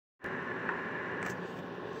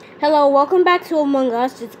Hello, welcome back to Among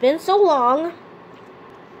Us. It's been so long.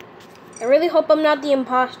 I really hope I'm not the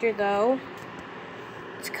imposter, though.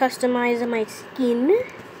 Let's customize my skin.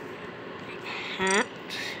 Hat.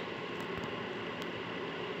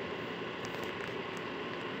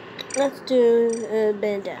 Let's do a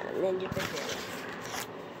bandana. Ninja bandana.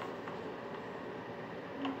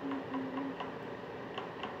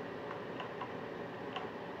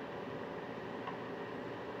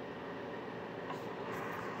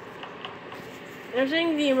 I'm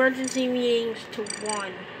setting the emergency meetings to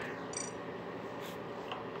 1.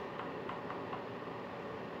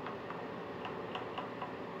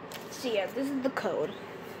 So yeah, this is the code.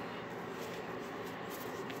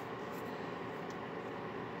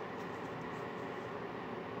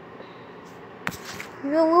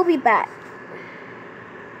 We'll be back.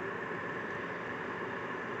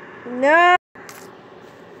 No!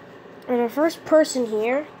 And our first person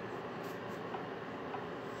here.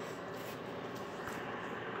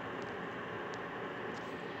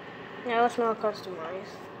 Now let's not customize.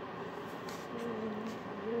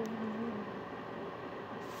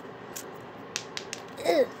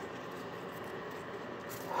 Ugh.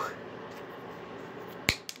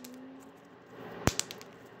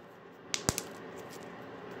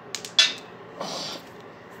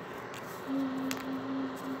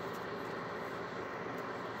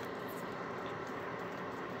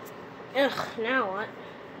 Ugh, now what?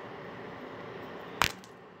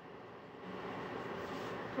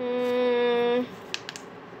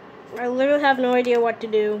 I literally have no idea what to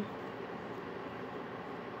do.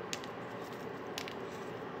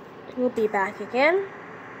 We'll be back again.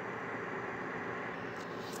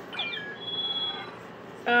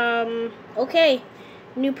 Okay.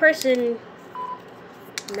 New person.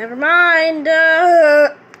 Never mind. 2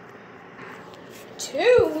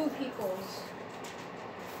 new peoples.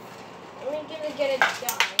 I'm gonna get it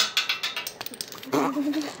done.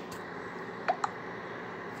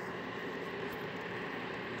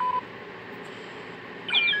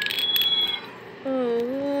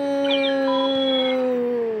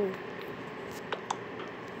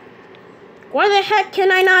 Why the heck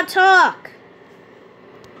can I not talk?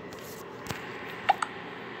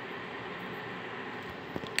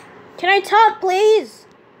 Can I talk, please?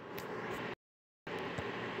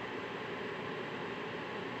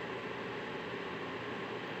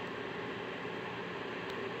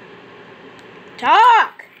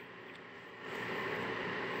 Talk!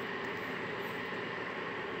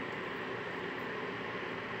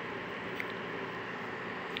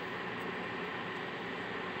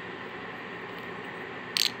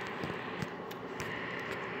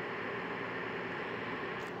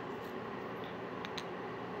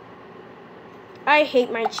 I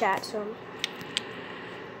hate my chat, so...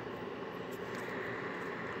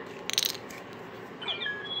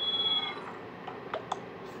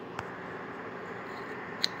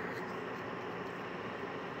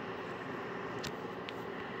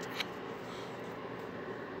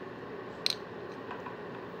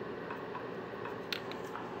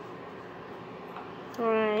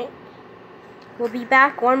 Alright. We'll be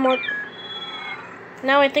back one more...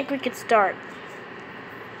 Now I think we could start.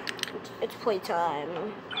 It's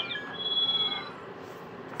playtime.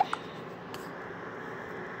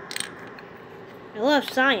 I love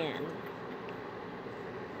cyan.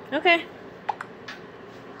 Okay.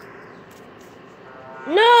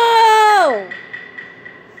 No!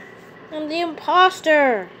 I'm the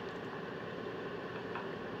imposter.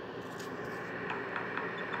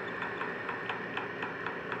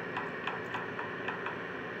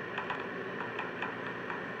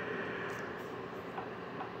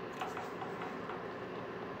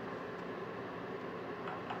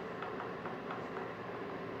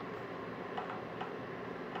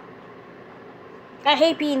 I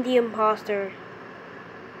hate being the imposter.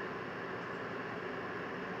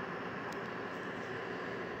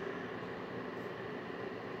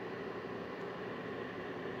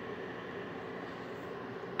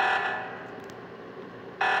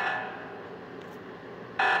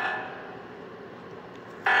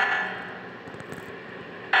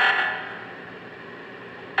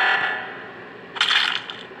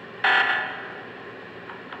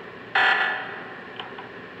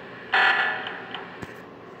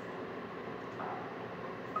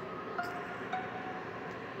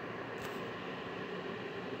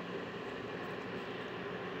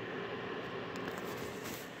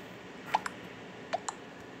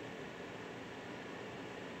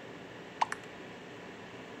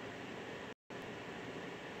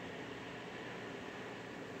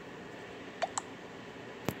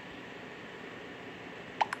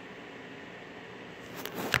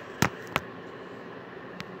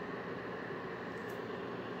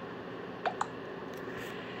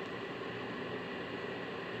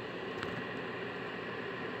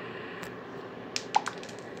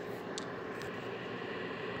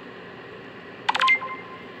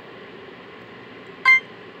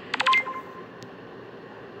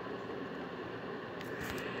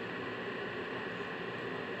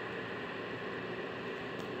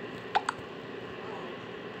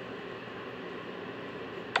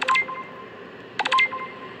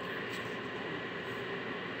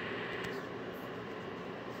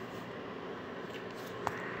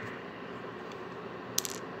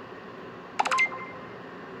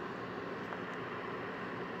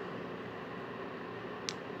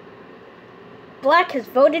 Black has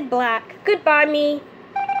voted black. Goodbye, me.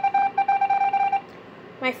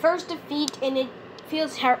 My first defeat, and it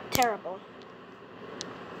feels terrible.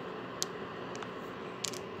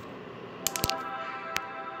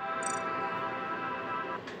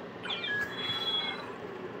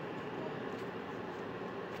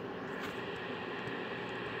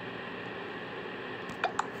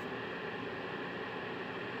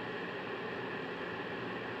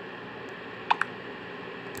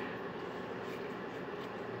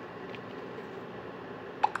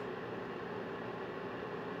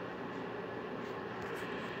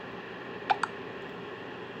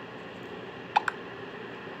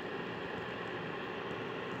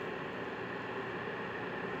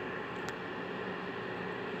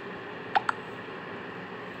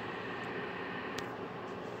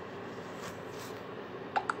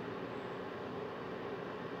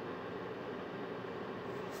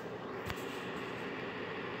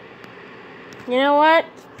 You know what?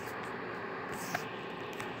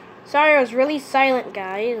 Sorry, I was really silent,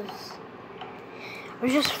 guys. I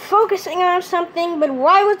was just focusing on something, but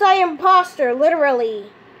why was I imposter, literally?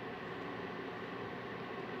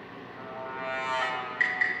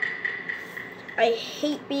 I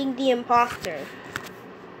hate being the imposter.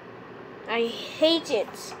 I hate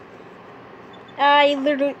it. I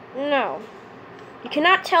literally, no. You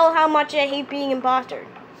cannot tell how much I hate being imposter.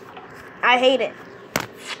 I hate it.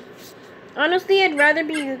 Honestly, I'd rather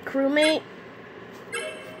be a crewmate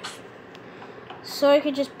so I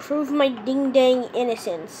could just prove my ding-dang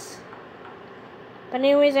innocence. But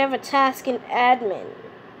anyways, I have a task in admin.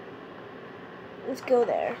 Let's go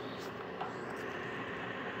there.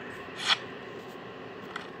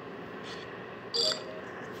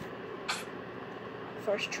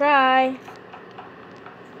 First try.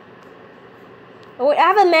 Oh wait, I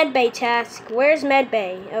have a medbay task. Where's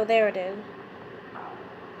medbay? Oh, there it is.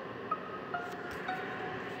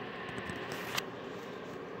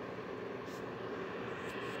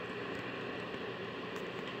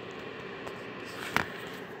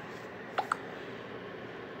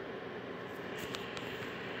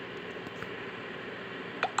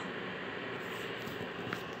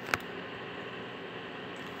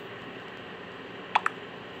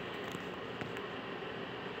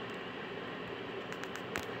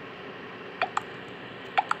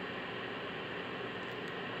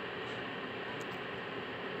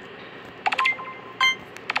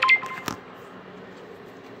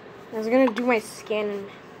 I was gonna do my skin.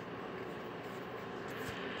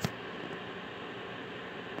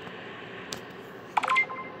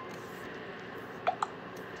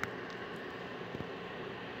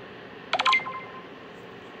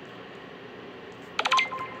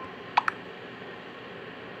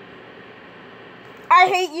 I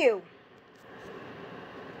hate you.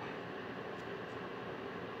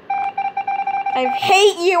 I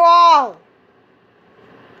hate you all.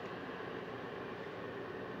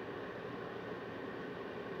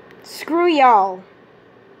 Screw y'all.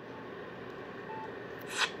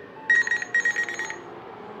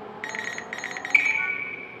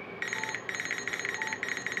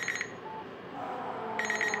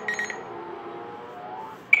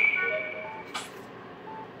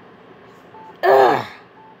 Ugh.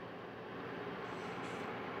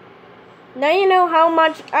 Now you know how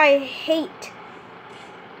much I hate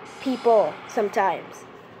people sometimes.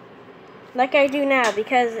 Like I do now,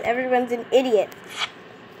 because everyone's an idiot.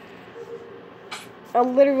 A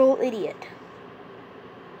literal idiot.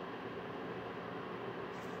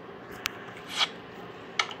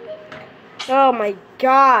 Oh my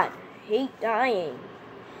god. I hate dying.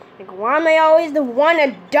 Like, why am I always the one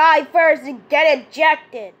to die first and get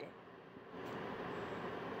ejected?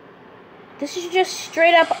 This is just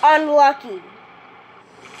straight up unlucky.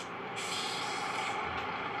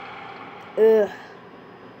 Ugh.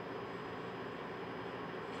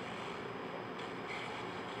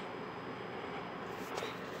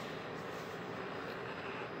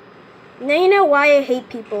 Now you know why I hate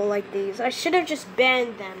people like these. I should have just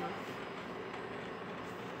banned them.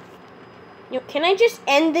 Yo, can I just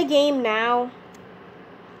end the game now?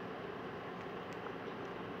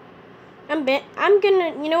 I'm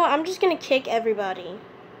gonna, you know what? I'm just gonna kick everybody.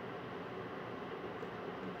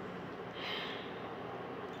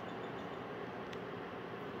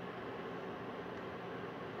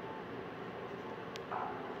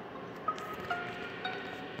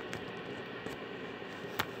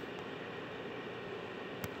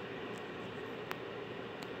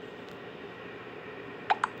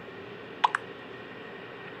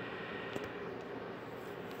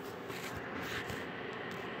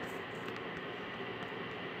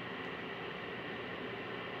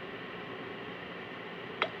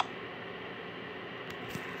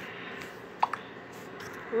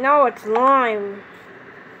 No, it's Lime.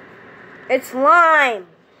 It's Lime.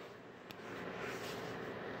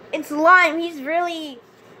 It's Lime. He's really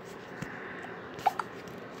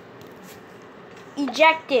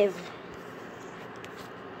ejective.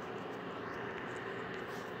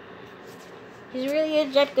 He's really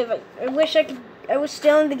ejective. I wish I was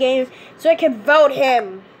still in the game so I could vote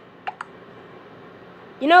him.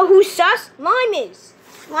 You know who's sus? Lime is.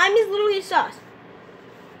 Lime is literally sus.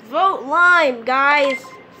 Vote Lime, guys.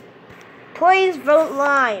 Please vote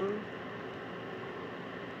Lime.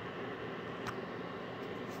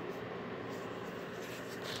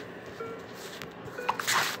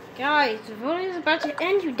 Guys, the voting is about to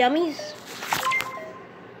end, you dummies.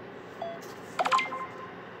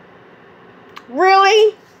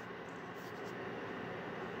 Really?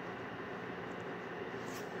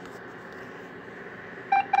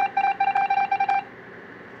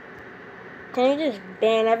 Can you just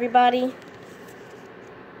ban everybody?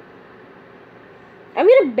 I'm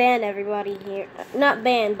gonna ban everybody here. Not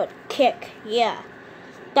ban, but kick. Yeah.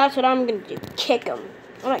 That's what I'm gonna do. Kick them.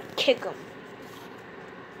 I'm gonna kick them.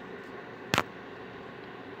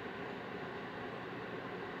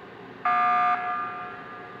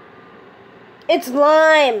 It's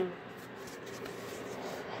Lime.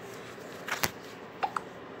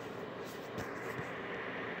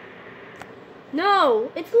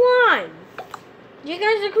 No, it's Lime. You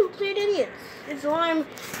guys are complete idiots. It's Lime.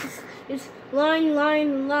 It's Lime,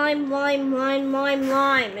 Lime, Lime, Lime, Lime, Lime,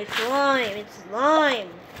 Lime. It's Lime. It's Lime.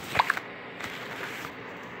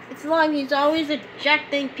 It's Lime. He's always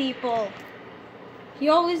ejecting people. He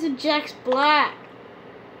always ejects black.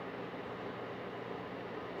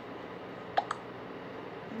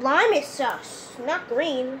 Lime is sus, not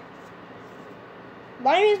green.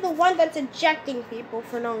 Lime is the one that's ejecting people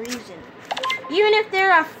for no reason. Even if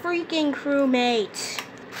they're a freaking crewmate.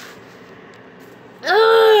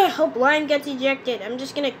 Ugh, hope Lime gets ejected. I'm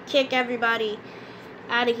just gonna kick everybody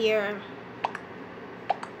out of here.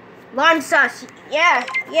 Lime sus. Yeah,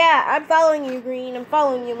 I'm following you, Green. I'm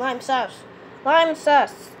following you, Lime sus. Lime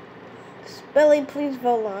sus. Billy, please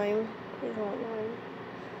vote Lime. Please vote Lime.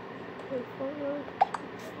 Please vote Lime.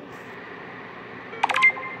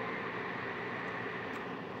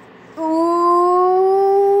 Ooh.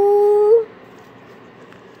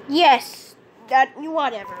 Yes.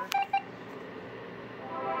 Whatever.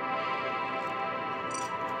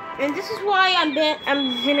 And this is why I'm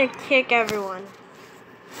gonna kick everyone.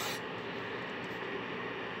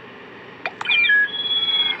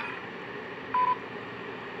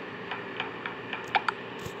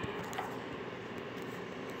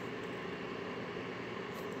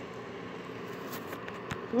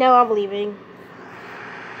 No, I'm leaving.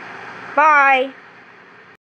 Bye.